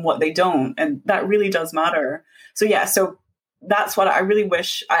in and what they don't. And that really does matter. So that's what I really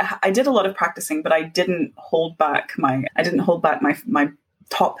wish. I did a lot of practicing, but I didn't hold back my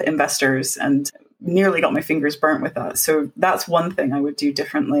top investors, and nearly got my fingers burnt with that. So that's one thing I would do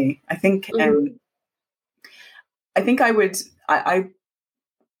differently. I think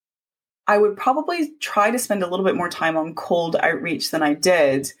I would probably try to spend a little bit more time on cold outreach than I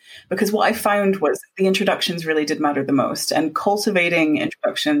did, because what I found was the introductions really did matter the most, and cultivating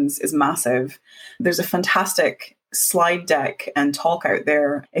introductions is massive. There's a fantastic slide deck and talk out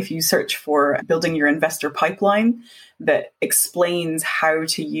there, if you search for building your investor pipeline, that explains how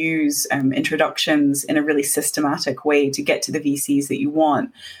to use introductions in a really systematic way to get to the VCs that you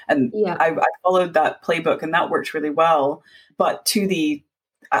want. And I followed that playbook, and that worked really well. But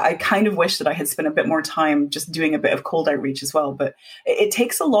I kind of wish that I had spent a bit more time just doing a bit of cold outreach as well. But it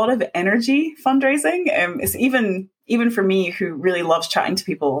takes a lot of energy, fundraising. It's even for me, who really loves chatting to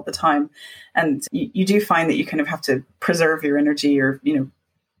people all the time. And you do find that you kind of have to preserve your energy, or,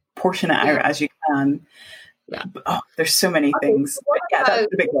 portion it out as you can. Yeah. There's so many things. But that's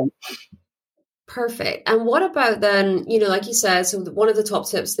the big one. Perfect. And what about then, like you said, so one of the top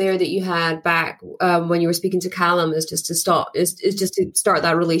tips there that you had back when you were speaking to Callum is just to start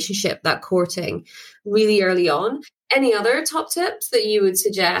that relationship, that courting really early on. Any other top tips that you would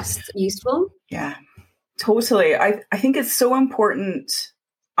suggest useful? Yeah, totally. I think it's so important.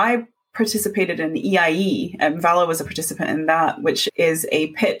 I participated in EIE, and Vala was a participant in that, which is a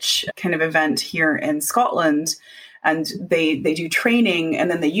pitch kind of event here in Scotland. And they do training,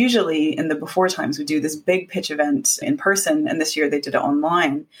 and then they usually, in the before times, would do this big pitch event in person. And this year they did it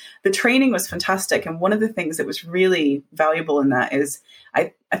online. The training was fantastic. And one of the things that was really valuable in that is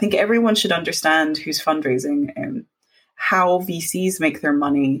I think everyone should understand who's fundraising and how VCs make their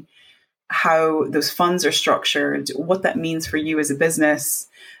money, how those funds are structured, what that means for you as a business,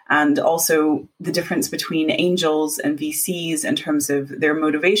 and also the difference between angels and VCs in terms of their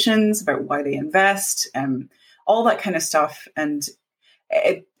motivations, about why they invest, all that kind of stuff. And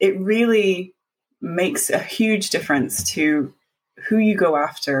it really makes a huge difference to who you go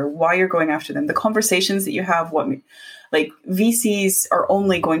after, why you're going after them, the conversations that you have. Like VCs are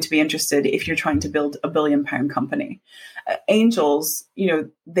only going to be interested if you're trying to build a £1 billion company. Angels,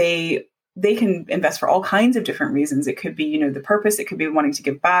 they can invest for all kinds of different reasons. It could be, the purpose. It could be wanting to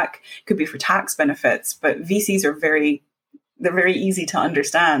give back. It could be for tax benefits. But VCs are they're very easy to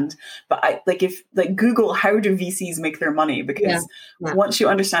understand. But Google, how do VCs make their money? Because once you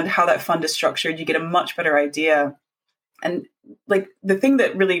understand how that fund is structured, you get a much better idea. And the thing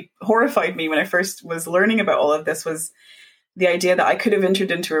that really horrified me when I first was learning about all of this was the idea that I could have entered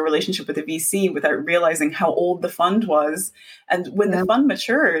into a relationship with a VC without realizing how old the fund was. And when the fund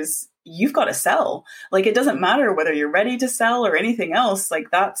matures, you've got to sell. It doesn't matter whether you're ready to sell or anything else.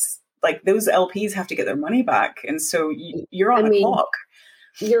 Those LPs have to get their money back. And so you're on the clock.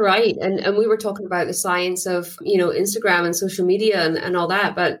 You're right. And we were talking about the science of, Instagram and social media and all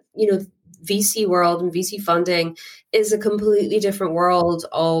that. But, VC world and VC funding is a completely different world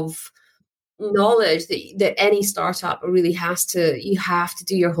of knowledge that any startup really you have to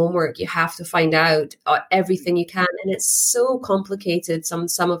do your homework. You have to find out everything you can. And it's so complicated, some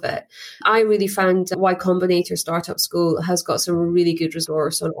of it. I really found Y Combinator Startup School has got some really good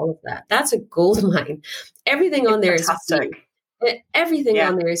resource on all of that. That's a gold mine. Everything on there is fantastic. Everything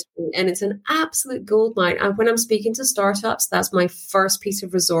on there is free, and it's an absolute gold mine. And when I'm speaking to startups, that's my first piece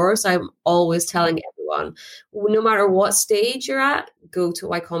of resource. I'm always telling everyone, no matter what stage you're at, go to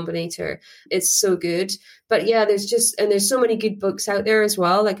Y Combinator. It's so good. But there's so many good books out there as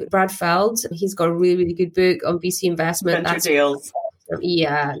well. Like Brad Feld, he's got a really, really good book on VC investment. Venture deals.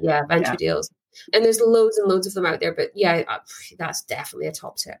 Venture deals. And there's loads and loads of them out there. But that's definitely a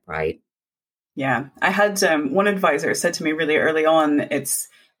top tip, right? Yeah, I had one advisor said to me really early on,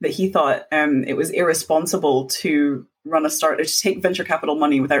 that he thought it was irresponsible to run a startup, to take venture capital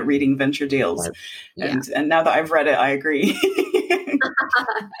money without reading Venture Deals. And now that I've read it, I agree.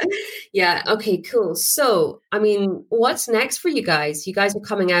 Yeah. Okay, cool. So, what's next for you guys? You guys are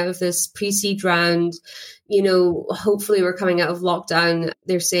coming out of this pre-seed round. Hopefully we're coming out of lockdown,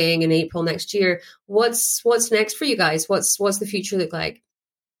 they're saying in April next year. What's next for you guys? What's the future look like?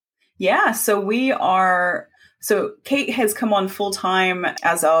 Yeah, so Kate has come on full time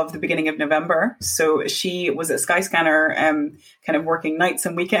as of the beginning of November. So she was at Skyscanner, kind of working nights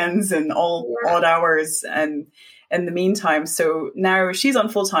and weekends and all odd hours. And in the meantime, so now she's on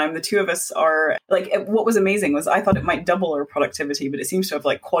full time. The two of us are like, what was amazing was I thought it might double our productivity, but it seems to have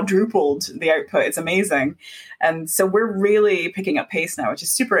like quadrupled the output. It's amazing. And so we're really picking up pace now, which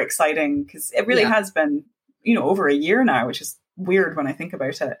is super exciting because it really has been, over a year now, which is weird when I think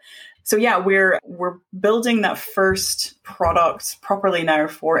about it. So yeah, we're building that first product properly now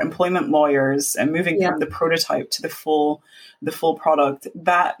for employment lawyers and moving from the prototype to the full product.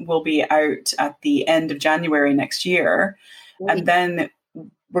 That will be out at the end of January next year. And then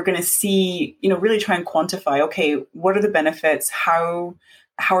we're going to see, really try and quantify, okay, what are the benefits? How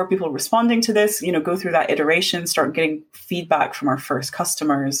are people responding to this? Go through that iteration, start getting feedback from our first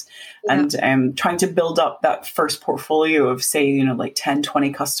customers and trying to build up that first portfolio of, say, like 10,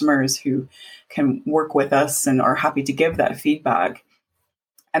 20 customers who can work with us and are happy to give that feedback.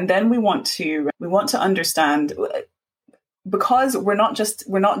 And then we want to understand, because we're not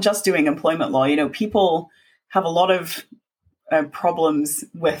just doing employment law. People have a lot of problems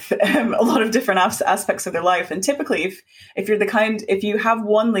with a lot of different aspects of their life. And typically, if you have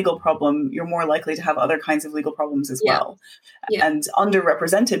one legal problem, you're more likely to have other kinds of legal problems as well. And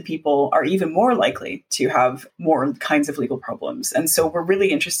underrepresented people are even more likely to have more kinds of legal problems. And so we're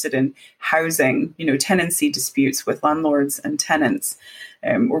really interested in housing, tenancy disputes with landlords and tenants.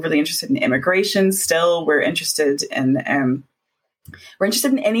 We're really interested in immigration still. We're interested in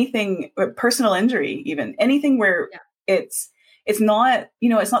anything, personal injury, even anything where it's not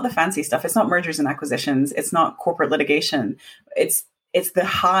the fancy stuff. It's not mergers and acquisitions. It's not corporate litigation. It's the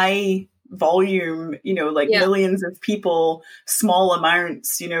high volume, millions of people, small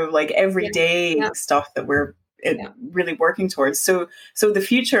amounts, like everyday stuff that we're really working towards. So the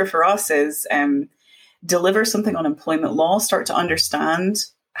future for us is deliver something on employment law, start to understand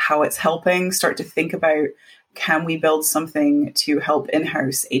how it's helping, start to think about, can we build something to help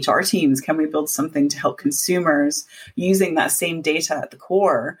in-house HR teams? Can we build something to help consumers using that same data at the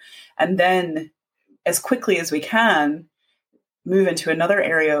core? And then as quickly as we can, move into another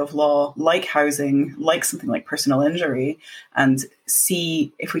area of law like housing, like something like personal injury, and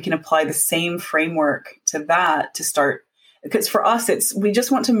see if we can apply the same framework to that to start. Because for us, we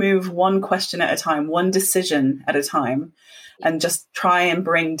just want to move one question at a time, one decision at a time, and just try and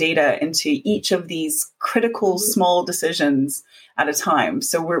bring data into each of these critical small decisions at a time.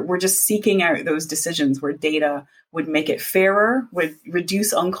 So we're just seeking out those decisions where data would make it fairer, would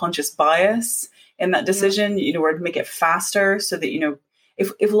reduce unconscious bias in that decision, or make it faster so that,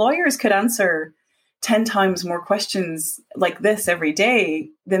 if lawyers could answer 10 times more questions like this every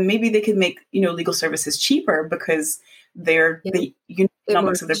day, then maybe they could make, legal services cheaper because the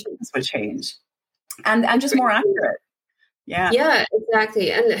economics of their business would change and just more accurate. Yeah,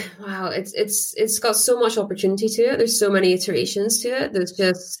 exactly. And wow, it's got so much opportunity to it. There's so many iterations to it.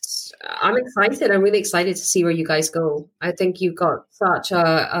 I'm excited. I'm really excited to see where you guys go. I think you've got such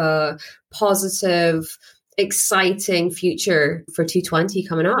a positive, exciting future for 220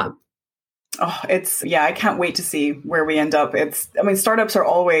 coming up. Oh, I can't wait to see where we end up. Startups are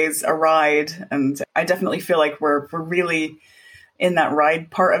always a ride, and I definitely feel like we're really in that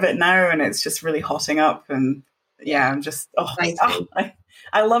ride part of it now, and it's just really hotting up. And I'm just,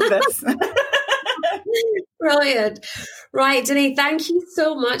 I love this. Brilliant. Right, Denise, thank you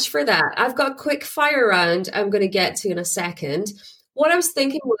so much for that. I've got a quick fire round I'm going to get to in a second. What I was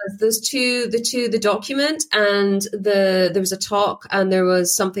thinking was the document and there was a talk and there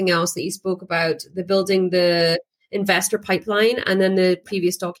was something else that you spoke about, the building the investor pipeline and then the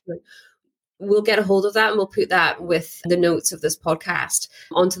previous document. We'll get a hold of that and we'll put that with the notes of this podcast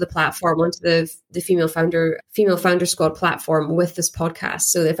onto the platform, onto the Female Founder Squad platform with this podcast.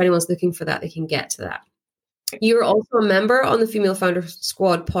 So if anyone's looking for that, they can get to that. You're also a member on the Female Founder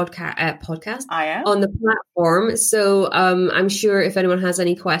Squad podcast. I am. On the platform. So I'm sure if anyone has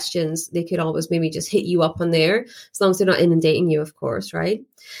any questions, they could always maybe just hit you up on there, as long as they're not inundating you, of course, right?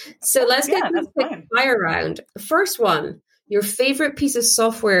 So let's get this quick fire round. First one. Your favorite piece of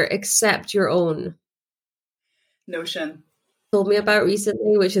software except your own? Notion. Told me about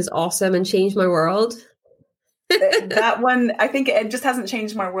recently, which is awesome and changed my world. That one, I think it just hasn't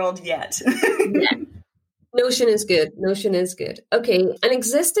changed my world yet. Yeah. Notion is good. Okay. An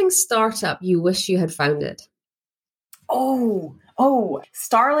existing startup you wish you had founded? Oh,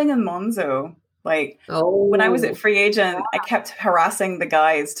 Starling and Monzo. When I was at Free Agent, I kept harassing the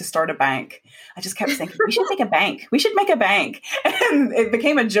guys to start a bank. I just kept thinking, we should make a bank. And it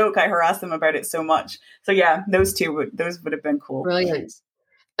became a joke. I harassed them about it so much. So yeah, those would have been cool. Brilliant.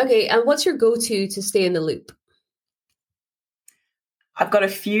 Okay, and what's your go-to to stay in the loop? I've got a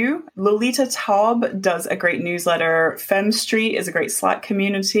few. Lolita Taub does a great newsletter. Fem Street is a great Slack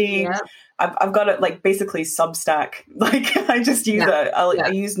community. Yeah. I've got it like basically Substack. Like I just use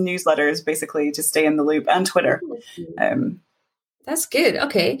I use newsletters basically to stay in the loop, and Twitter. That's good.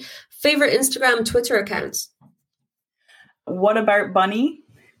 Okay. Favorite Instagram, Twitter accounts? What About Bunny?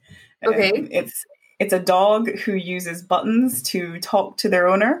 Okay. It's a dog who uses buttons to talk to their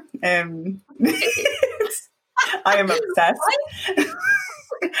owner. I am obsessed.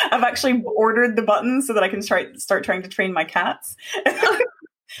 I've actually ordered the buttons so that I can start trying to train my cats.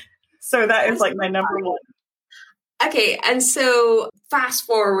 So that is like my number one. Okay, and so fast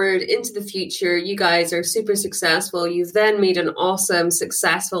forward into the future, you guys are super successful. You've then made an awesome,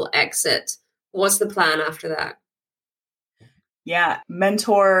 successful exit. What's the plan after that? Yeah,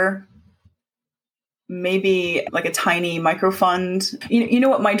 mentor, maybe like a tiny micro fund. You know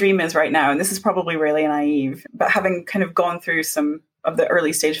what my dream is right now, and this is probably really naive, but having kind of gone through some of the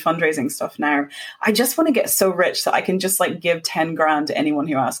early stage fundraising stuff now, I just want to get so rich that I can just like give 10 grand to anyone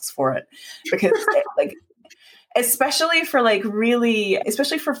who asks for it. Because like, especially for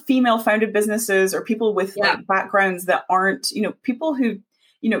female founded businesses or people with like backgrounds that aren't, people who,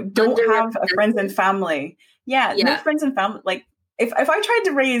 don't have a friends and family. No friends and family. Like if I tried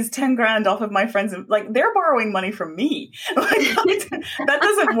to raise 10 grand off of my friends, like they're borrowing money from me, that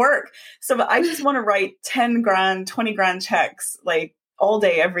doesn't work. So I just want to write 10 grand, 20 grand checks, like all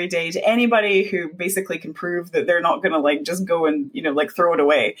day, every day to anybody who basically can prove that they're not going to like just go and, like throw it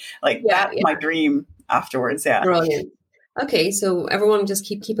away. Like that's my dream afterwards. Yeah. Brilliant. Okay. So everyone just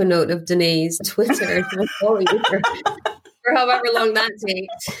keep a note of Danae's Twitter for however long that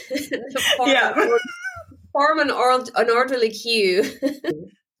takes. Form an orderly queue.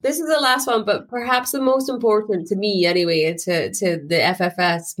 This is the last one, but perhaps the most important to me anyway, to the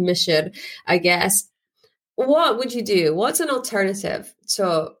FFS mission, I guess. What would you do? What's an alternative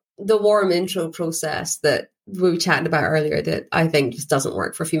to the warm intro process that we chatted about earlier that I think just doesn't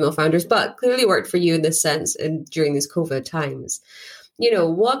work for female founders, but clearly worked for you in this sense and during these COVID times?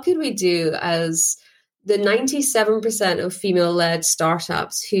 What could we do as the 97% of female-led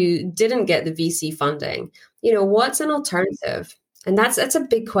startups who didn't get the VC funding? What's an alternative? And that's a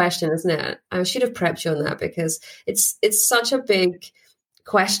big question, isn't it? I should have prepped you on that because it's such a big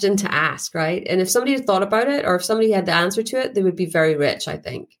question to ask, right? And if somebody had thought about it, or if somebody had the answer to it, they would be very rich, I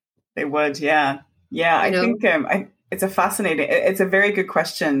think. They would, yeah. I think it's it's a very good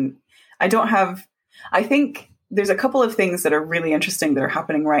question. I think there's a couple of things that are really interesting that are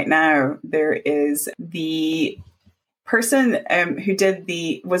happening right now. There is the person who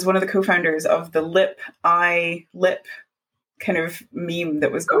was one of the co-founders of the lip kind of meme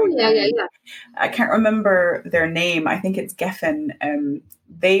that was going on. Yeah. I can't remember their name. I think it's Geffen.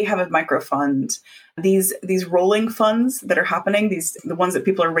 They have a micro fund. These rolling funds that are happening, the ones that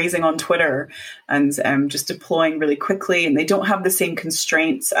people are raising on Twitter and just deploying really quickly, and they don't have the same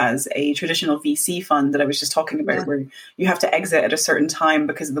constraints as a traditional VC fund that I was just talking about, where you have to exit at a certain time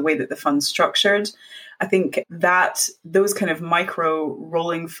because of the way that the fund's structured. I think that those kind of micro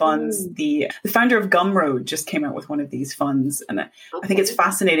rolling funds, the founder of Gumroad just came out with one of these funds. And I think it's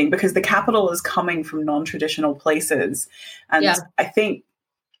fascinating because the capital is coming from non-traditional places. And I think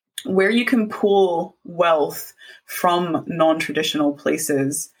where you can pool wealth from non-traditional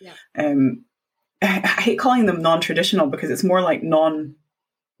places, I hate calling them non-traditional because it's more like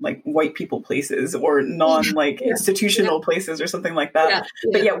white people places or institutional places or something like that.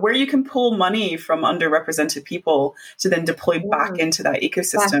 But where you can pull money from underrepresented people to then deploy back into that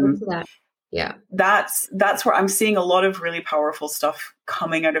ecosystem. That's where I'm seeing a lot of really powerful stuff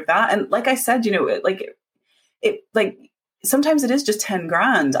coming out of that. And like I said, sometimes it is just 10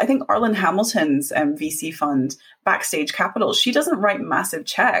 grand. I think Arlen Hamilton's VC fund, Backstage Capital, she doesn't write massive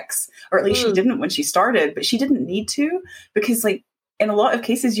checks, or at least she didn't when she started, but she didn't need to, because in a lot of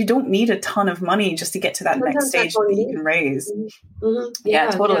cases, you don't need a ton of money just to get to that next stage that you can raise.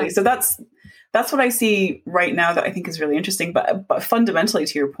 Yeah, totally. Yeah. So that's what I see right now that I think is really interesting. But fundamentally,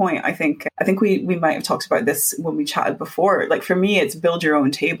 to your point, I think we might have talked about this when we chatted before. Like for me, it's build your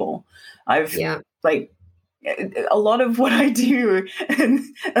own table. A lot of what I do, and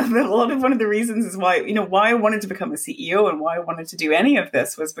a lot of one of the reasons is why I wanted to become a CEO and why I wanted to do any of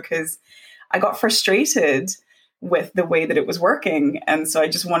this was because I got frustrated with the way that it was working. And so I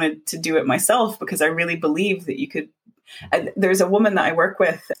just wanted to do it myself because I really believe that you could. There's a woman that I work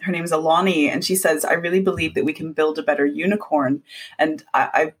with, her name is Alani, and she says, I really believe that we can build a better unicorn. And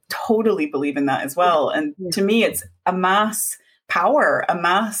I totally believe in that as well. And to me, it's a mass power, a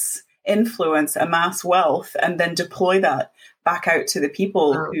mass influence, amass wealth, and then deploy that back out to the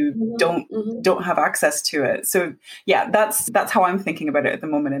people who don't have access to it. So yeah, that's how I'm thinking about it at the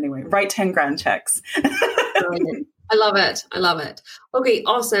moment anyway. Write 10 grand checks. Brilliant. I love it. I love it. Okay,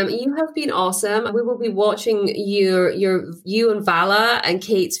 awesome. You have been awesome. We will be watching you and Vala and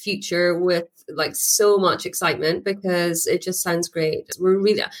Kate's future with like so much excitement, because it just sounds great.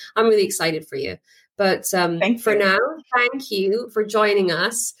 I'm really excited for you. But for now, thank you for joining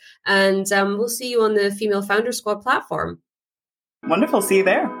us, and we'll see you on the Female Founder Squad platform. Wonderful. See you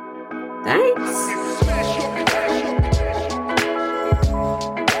there. Thanks.